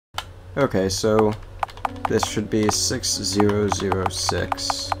Okay, so this should be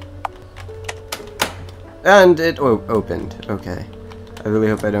 6006. And it opened. Okay. I really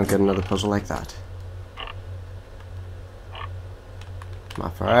hope I don't get another puzzle like that. My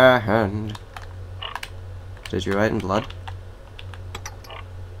friend. Did you write in blood?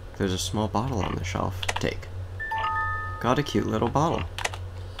 There's a small bottle on the shelf. Take. Got a cute little bottle.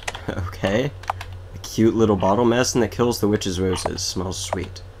 Okay. A cute little bottle medicine that kills the witch's roses. Smells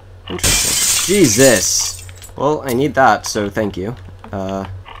sweet. Interesting. Jesus! Well, I need that, so thank you.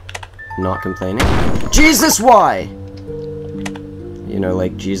 Not complaining. Jesus, why? You know,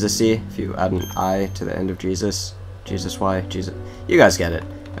 like Jesus-y, if you add an I to the end of Jesus. Jesus, why? Jesus. You guys get it.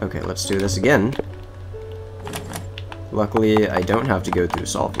 Okay, let's do this again. Luckily, I don't have to go through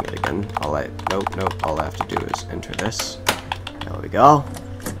solving it again. Nope, all I have to do is enter this. There we go.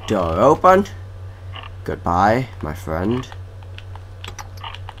 Door open. Goodbye, my friend.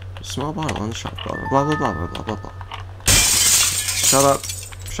 A small bottle on the shelf. Blah, blah, blah, blah, blah, blah, blah, blah. Shut up.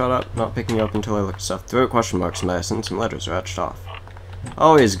 Shut up. Not picking you up until I look at stuff. Throw question marks, medicine. Some letters are etched off.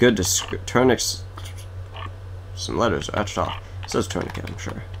 Always good to some letters are etched off. It says tourniquet, I'm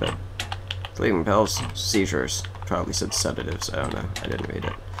sure. But sleeping pills, seizures. Probably said sedatives. I don't know. I didn't read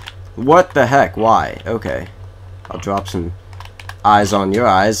it. What the heck? Why? Okay. I'll drop some eyes on your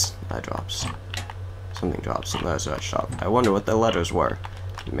eyes. Something drops. Some letters are etched off. I wonder what the letters were.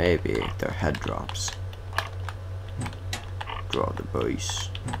 Maybe they're head drops. Draw the base.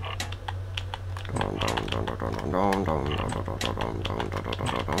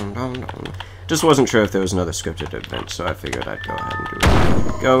 Just wasn't sure if there was another scripted event, so I figured I'd go ahead and do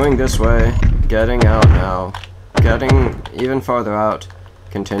it. Going this way, getting out now, getting even farther out,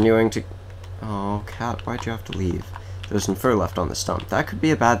 continuing to... Oh, cat, why'd you have to leave? There's some fur left on the stump. That could be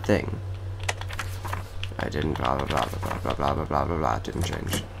a bad thing. I didn't blah blah blah blah blah blah blah blah blah blah. Didn't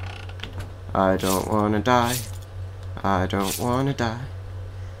change. I don't wanna die. I don't wanna die.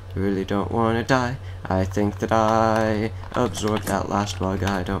 Really don't wanna die. I think that I absorbed that last bug.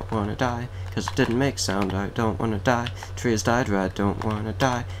 I don't wanna die, 'cause it didn't make sound. I don't wanna die. Trees died red, don't wanna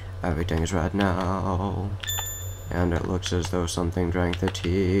die. Everything is red now. And it looks as though something drank the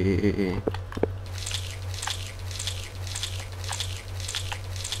tea.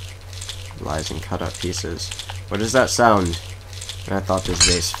 Lies in cut up pieces. What is that sound? And I thought this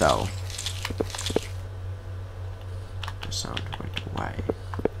vase fell. The sound went away.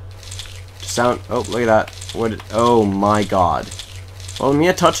 Oh, look at that. Oh my god. Well, I'm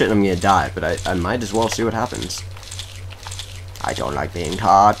gonna touch it and I'm gonna die, but I might as well see what happens. I don't like being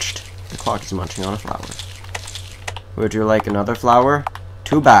touched. The clock is munching on a flower. Would you like another flower?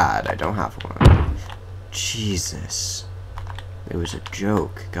 Too bad, I don't have one. Jesus. It was a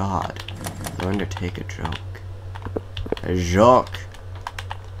joke. God. Learn to take a joke. A joke.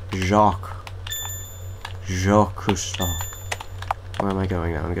 Jacques. Jacques Cousteau. Where am I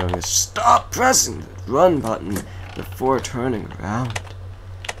going now? I'm going to stop pressing the run button before turning around.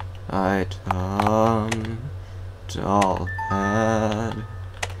 Item. Doll head.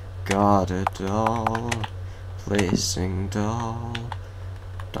 Got a doll. Placing doll.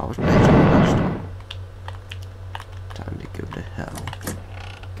 Doll was placed. Time to go to hell.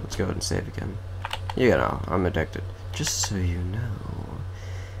 Let's go ahead and save again. You know, I'm addicted. Just so you know,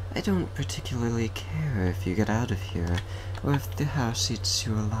 I don't particularly care if you get out of here, or if the house eats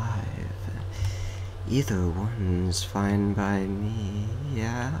you alive. Either one's fine by me,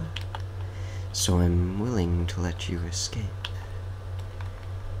 yeah? So I'm willing to let you escape.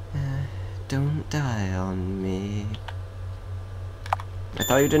 Don't die on me. I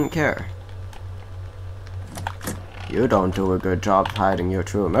thought you didn't care. You don't do a good job hiding your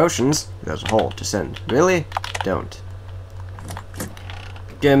true emotions. There's a hole. Descend. Really? Don't.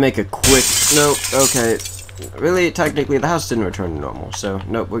 Gonna make a quick... Nope. Okay. Really? Technically, the house didn't return to normal, so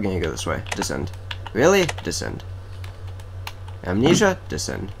nope, we're gonna go this way. Descend. Really? Descend. Amnesia?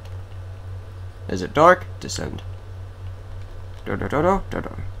 Descend. Is it dark? Descend. I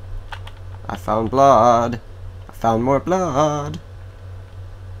found blood. I found more blood.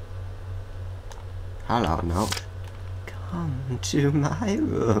 Hello, note. Come to my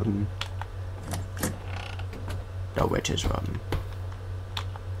room. The witch's room.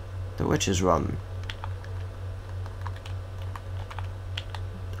 The witch's room.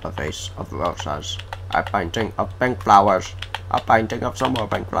 A vase of roses. A painting of pink flowers. A painting of some more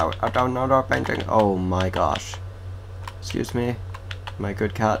pink flowers. I don't know the painting. Oh my gosh. Excuse me, my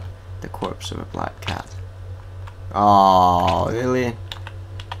good cat. The corpse of a black cat. Oh, really?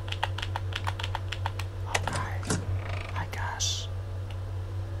 Alright. I guess.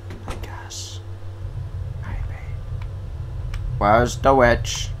 Maybe. Where's the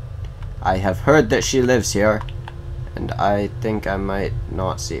witch? I have heard that she lives here, and I think I might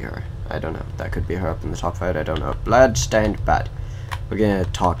not see her. I don't know. That could be her up in the top right. I don't know. Blood-stained bed. We're gonna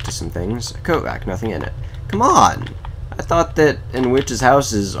talk to some things. A coat rack, nothing in it. Come on! I thought that in witches'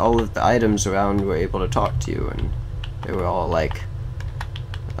 houses, all of the items around were able to talk to you, and they were all like,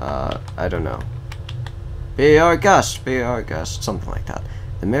 I don't know. Be our guest, something like that.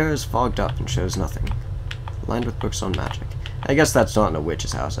 The mirror is fogged up and shows nothing. Lined with books on magic. I guess that's not in a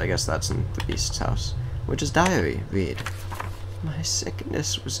witch's house. I guess that's in the beast's house. Witch's diary. Read. My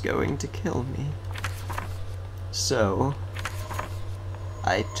sickness was going to kill me. So,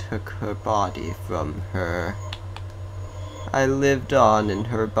 I took her body from her. I lived on in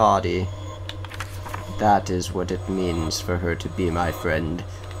her body. That is what it means for her to be my friend.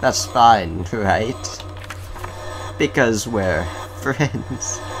 That's fine, right? Because we're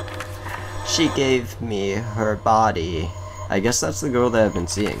friends. She gave me her body. I guess that's the girl that I've been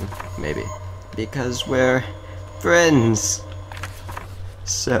seeing. Maybe. Because we're friends.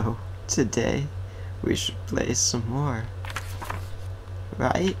 So, today, we should play some more.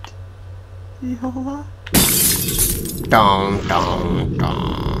 Right? Viola? Dong, dong,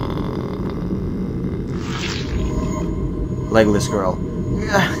 dong. Legless girl.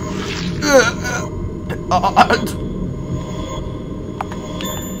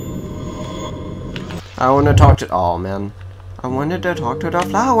 I want to talk to... Oh, man. I wanted to talk to the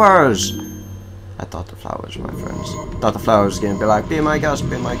flowers. I thought the flowers were my friends. Thought the flowers were going to be like, be my guest,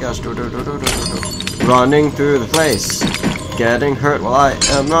 do, do, do, do, do, do. Running through the place. Getting hurt while I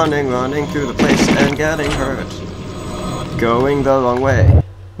am running through the place and getting hurt. Going the wrong way.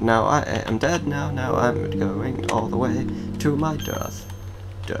 Now I am dead now I'm going all the way to my death.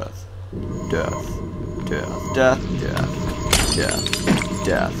 Death. Death. Death. Death. Death.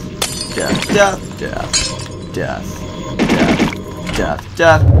 Death. Death. Death. Death. Death. Death. Death.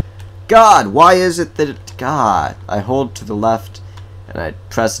 Death. God, why is it that it... God. I hold to the left and I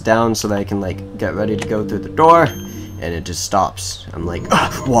press down so that I can, like, get ready to go through the door. And it just stops. I'm like,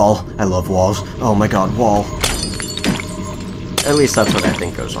 wall. I love walls. Oh my god, wall. At least that's what I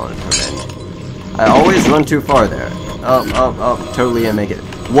think goes on in her end. I always run too far there. Oh, totally I make it.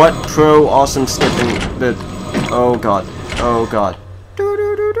 What pro awesome skipping the... Oh god. Oh god.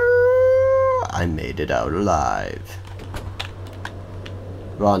 I made it out alive.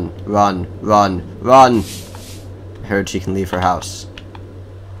 Run, run, run, run! I heard she can leave her house.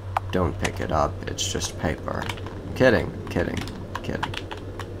 Don't pick it up, it's just paper. Kidding. Pick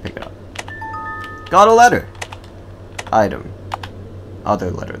it up. Got a letter! Item. Other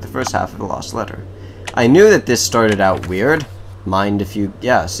letter. The first half of the lost letter. I knew that this started out weird. Mind if you...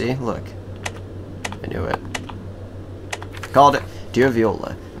 Yeah, see? Look. I knew it. Called it. Dear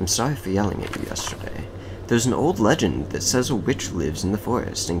Viola, I'm sorry for yelling at you yesterday. There's an old legend that says a witch lives in the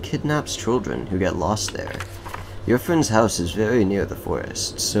forest and kidnaps children who get lost there. Your friend's house is very near the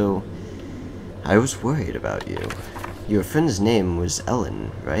forest, so... I was worried about you. Your friend's name was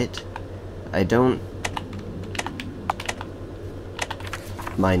Ellen, right? I don't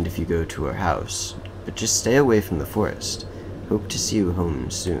mind if you go to her house, but just stay away from the forest. Hope to see you home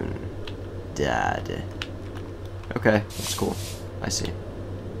soon. Dad. Okay, that's cool. I see.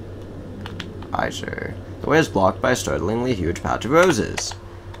 Sure. The way is blocked by a startlingly huge patch of roses.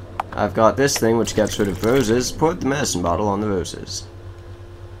 I've got this thing which gets rid of roses. Poured the medicine bottle on the roses.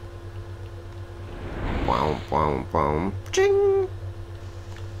 Boom, boom, boom. Ching!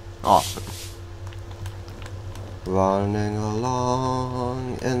 Awesome. Running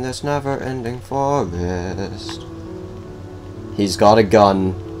along in this never-ending forest. He's got a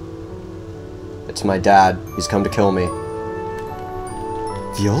gun. It's my dad. He's come to kill me.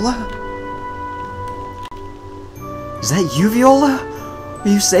 Viola? Is that you, Viola? Are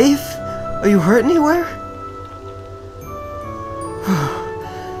you safe? Are you hurt anywhere?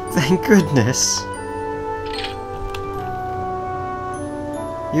 Thank goodness.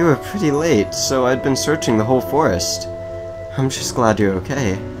 You were pretty late, so I'd been searching the whole forest. I'm just glad you're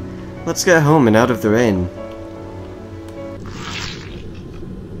okay. Let's get home and out of the rain.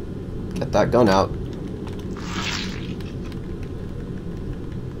 Get that gun out.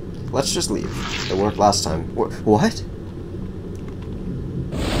 Let's just leave. It worked last time. What?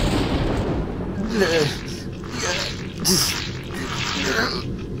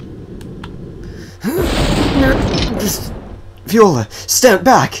 Viola, stand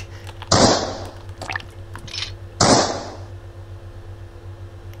back!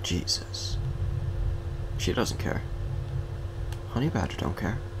 Jesus. She doesn't care. Honey Badger don't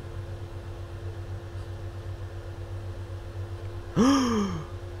care.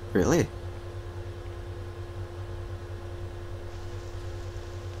 Really?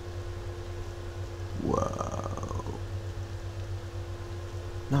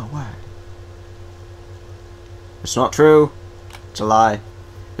 It's not true. It's a lie.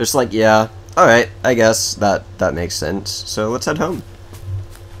 Just like, yeah, alright, I guess that makes sense. So let's head home.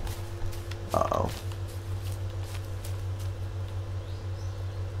 Uh-oh.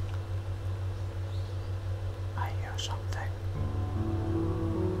 I hear something.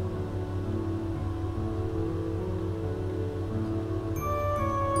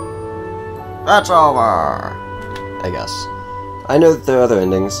 That's over! I guess. I know that there are other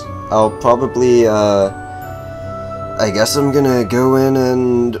endings. I'll probably, I guess I'm gonna go in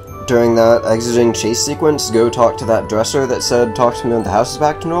and, during that exiting chase sequence, go talk to that dresser that said, talk to me when the house is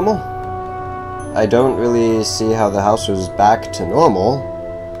back to normal. I don't really see how the house was back to normal,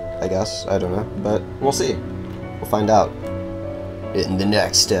 I guess. I don't know. But we'll see. We'll find out in the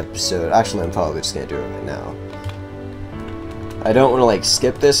next episode. Actually, I'm probably just gonna do it right now. I don't want to, like,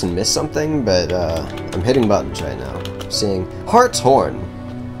 skip this and miss something, but, I'm hitting buttons right now. Seeing Heart's Horn.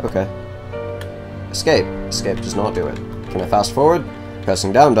 Okay. Escape. Escape does not do it. Can I fast forward?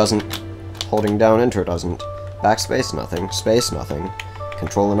 Pressing down doesn't. Holding down enter doesn't. Backspace, nothing. Space, nothing.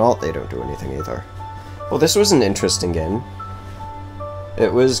 Control and Alt, they don't do anything either. Well, this was an interesting game.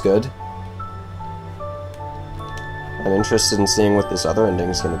 It was good. I'm interested in seeing what this other ending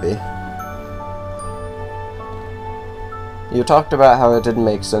is going to be. You talked about how it didn't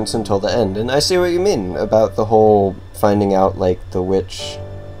make sense until the end, and I see what you mean about the whole finding out, like, the witch.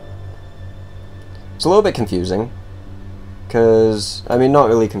 It's a little bit confusing, because, I mean, not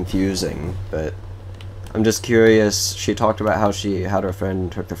really confusing, but I'm just curious. She talked about how she had her friend,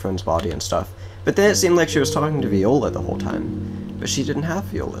 took the friend's body and stuff, but then it seemed like she was talking to Viola the whole time, but she didn't have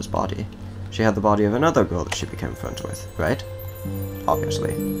Viola's body. She had the body of another girl that she became friends with, right?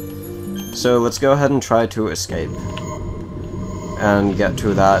 Obviously. So let's go ahead and try to escape. And get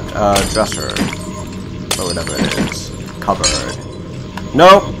to that, dresser. Or whatever it is. Cupboard.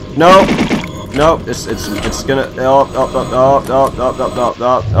 Nope! Nope! Nope! It's gonna...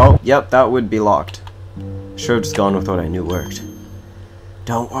 Oh, yep, that would be locked. Sure, just gone with what I knew worked.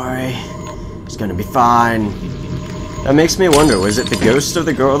 Don't worry. It's gonna be fine. That makes me wonder, was it the ghost of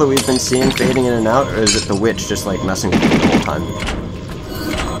the girl that we've been seeing fading in and out, or is it the witch just, like, messing with me the whole time?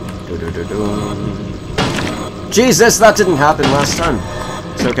 Jesus, that didn't happen last time.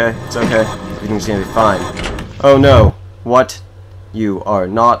 It's okay, it's okay. Everything's gonna be fine. Oh no. What? You are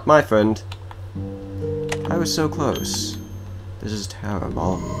not my friend. I was so close. This is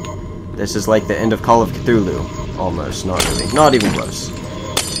terrible. This is like the end of Call of Cthulhu. Almost, not really. Not even close.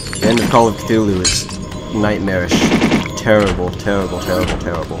 The end of Call of Cthulhu is nightmarish. Terrible, terrible, terrible,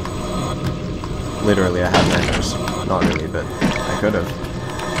 terrible. Literally, I had nightmares. Not really, but I could have.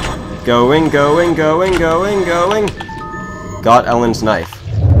 Going, going, going, going, going. Got Ellen's knife.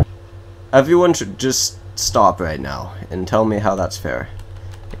 Everyone should just stop right now and tell me how that's fair.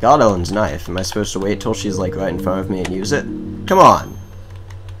 I got Ellen's knife. Am I supposed to wait till she's like right in front of me and use it? Come on.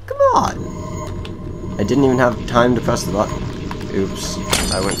 Come on. I didn't even have time to press the button. Oops.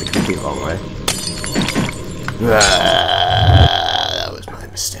 I went the complete wrong way. That was my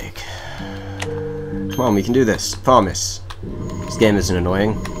mistake. Come on, we can do this. Promise. This game isn't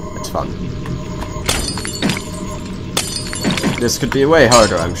annoying. It's fun. This could be way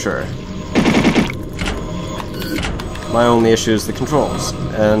harder, I'm sure. My only issue is the controls,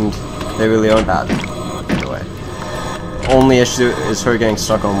 and they really aren't bad, anyway. Only issue is her getting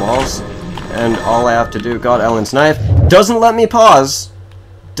stuck on walls, and all I have to do, got Ellen's knife, doesn't let me pause!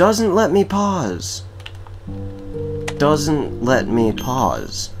 Doesn't let me pause. Doesn't let me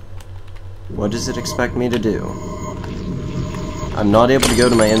pause. What does it expect me to do? I'm not able to go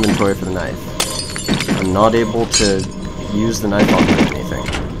to my inventory for the knife. I'm not able to use the knife on her or anything.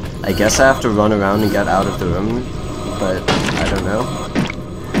 I guess I have to run around and get out of the room, but I don't know.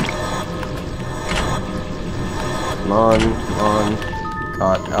 Come on, come on.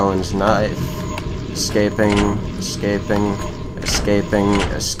 Got Ellen's knife. Escaping, escaping, escaping,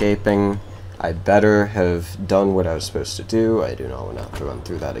 escaping. I better have done what I was supposed to do. I do not want to have to run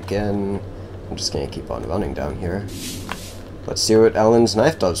through that again. I'm just gonna keep on running down here. Let's see what Ellen's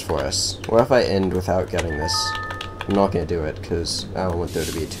knife does for us. What if I end without getting this? I'm not gonna do it, because I don't want there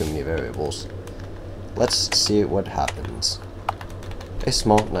to be too many variables. Let's see what happens. A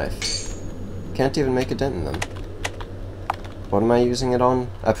small knife. Can't even make a dent in them. What am I using it on?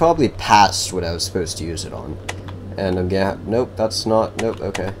 I probably passed what I was supposed to use it on. And I'm gonna have... Nope, that's not... Nope,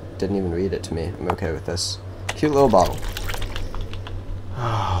 okay. Didn't even read it to me. I'm okay with this. Cute little bottle.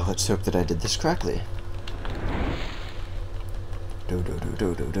 Oh, let's hope that I did this correctly.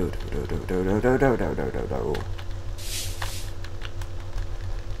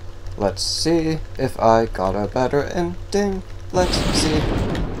 Let's see if I got a better ending. Let's see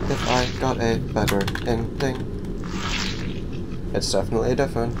if I got a better ending. It's definitely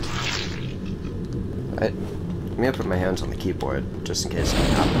different. Let me put my hands on the keyboard, just in case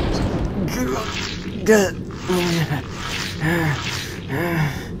something happens.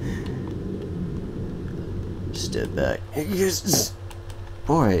 Step back.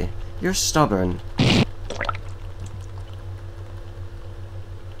 Boy, you're stubborn.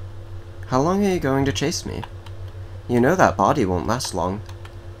 How long are you going to chase me? You know that body won't last long.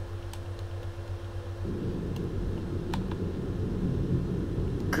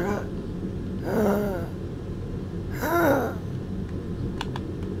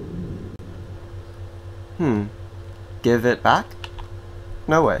 Give it back?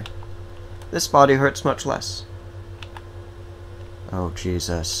 No way. This body hurts much less. Oh,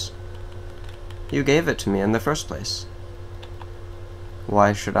 Jesus. You gave it to me in the first place.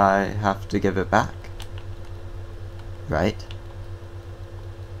 Why should I have to give it back? Right?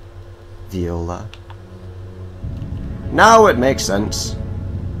 Viola. Now it makes sense.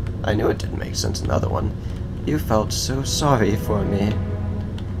 I knew it didn't make sense in the other one. You felt so sorry for me.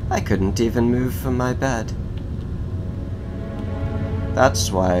 I couldn't even move from my bed.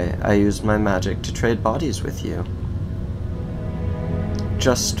 That's why I used my magic to trade bodies with you.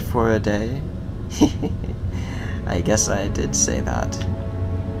 Just for a day? I guess I did say that.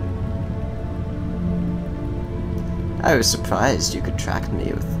 I was surprised you could trap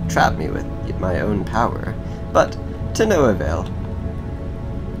me with my own power, but to no avail.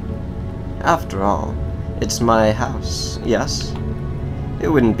 After all, it's my house, yes? It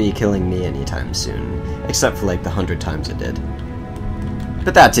wouldn't be killing me anytime soon, except for like the 100 times it did.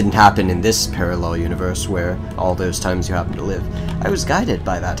 But that didn't happen in this parallel universe where all those times you happen to live. I was guided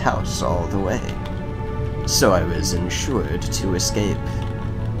by that house all the way. So I was ensured to escape.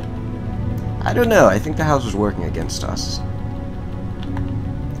 I don't know, I think the house was working against us.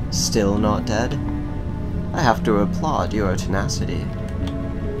 Still not dead? I have to applaud your tenacity.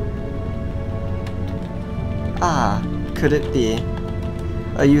 Ah, could it be?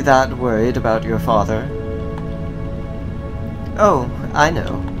 Are you that worried about your father? Oh, I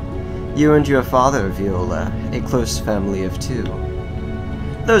know. You and your father, Viola, a close family of two.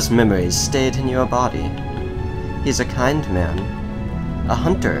 Those memories stayed in your body. He's a kind man. A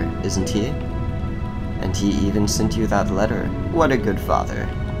hunter, isn't he? And he even sent you that letter. What a good father.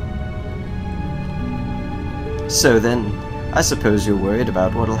 So then, I suppose you're worried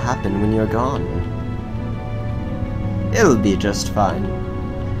about what'll happen when you're gone. It'll be just fine.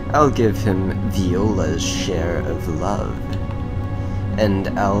 I'll give him Viola's share of love. And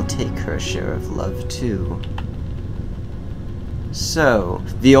I'll take her share of love too. So,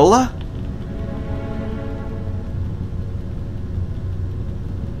 Viola?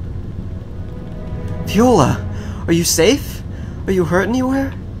 Viola, are you safe? Are you hurt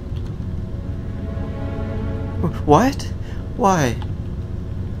anywhere? What? Why?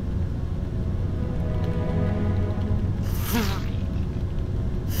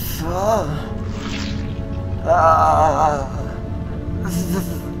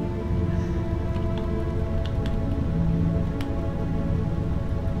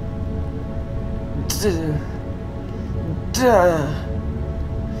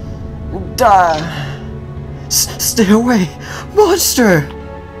 Stay away! Monster!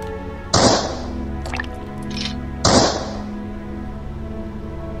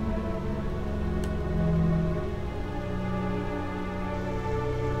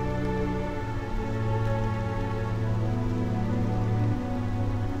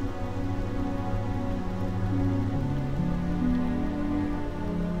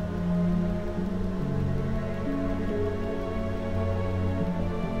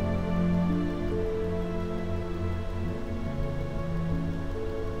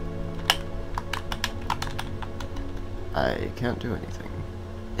 I can't do anything.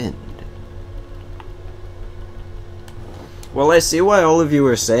 End. Well, I see why all of you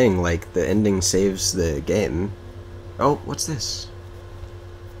are saying, like, the ending saves the game. Oh, what's this?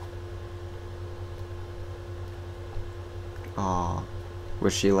 Aw.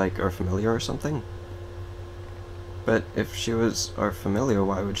 Was she, like, our familiar or something? But if she was our familiar,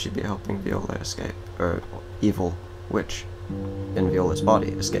 why would she be helping Viola escape? Or evil witch in Viola's body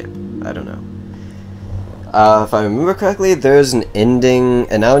escape? I don't know. If I remember correctly, there's an ending,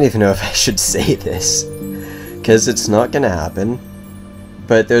 and I don't even know if I should say this, because it's not gonna happen,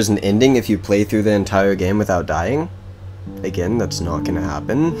 but there's an ending if you play through the entire game without dying. Again, that's not gonna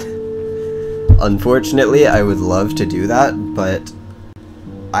happen. Unfortunately, I would love to do that, but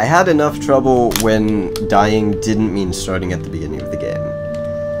I had enough trouble when dying didn't mean starting at the beginning of the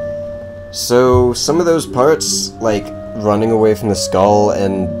game. So, some of those parts, like running away from the skull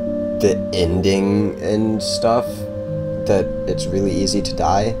and the ending and stuff, that it's really easy to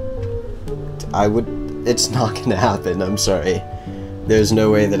die, it's not gonna happen, I'm sorry. There's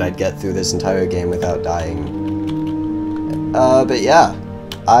no way that I'd get through this entire game without dying. But yeah,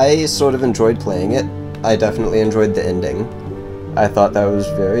 I sort of enjoyed playing it. I definitely enjoyed the ending. I thought that was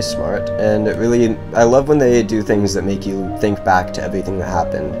very smart, and I love when they do things that make you think back to everything that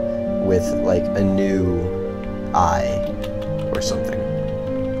happened with, like, a new eye or something.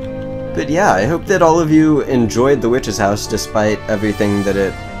 But yeah, I hope that all of you enjoyed The Witch's House despite everything that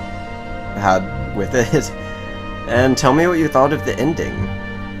it had with it. And tell me what you thought of the ending.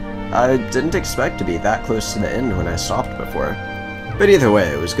 I didn't expect to be that close to the end when I stopped before. But either way,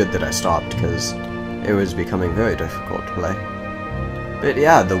 it was good that I stopped, because it was becoming very difficult to play. But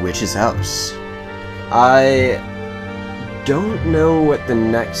yeah, The Witch's House. I don't know what the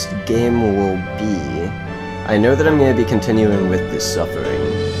next game will be. I know that I'm going to be continuing with this suffering.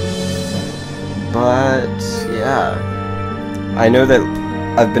 But yeah. I know that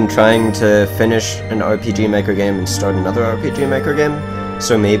I've been trying to finish an RPG Maker game and start another RPG Maker game,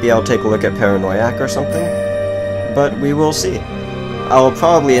 so maybe I'll take a look at Paranoiac or something. But we will see. I'll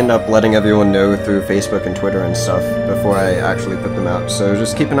probably end up letting everyone know through Facebook and Twitter and stuff before I actually put them out, so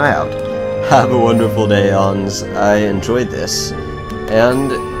just keep an eye out. Have a wonderful day, Ons. I enjoyed this. And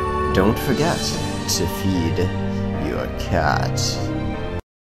don't forget to feed your cat.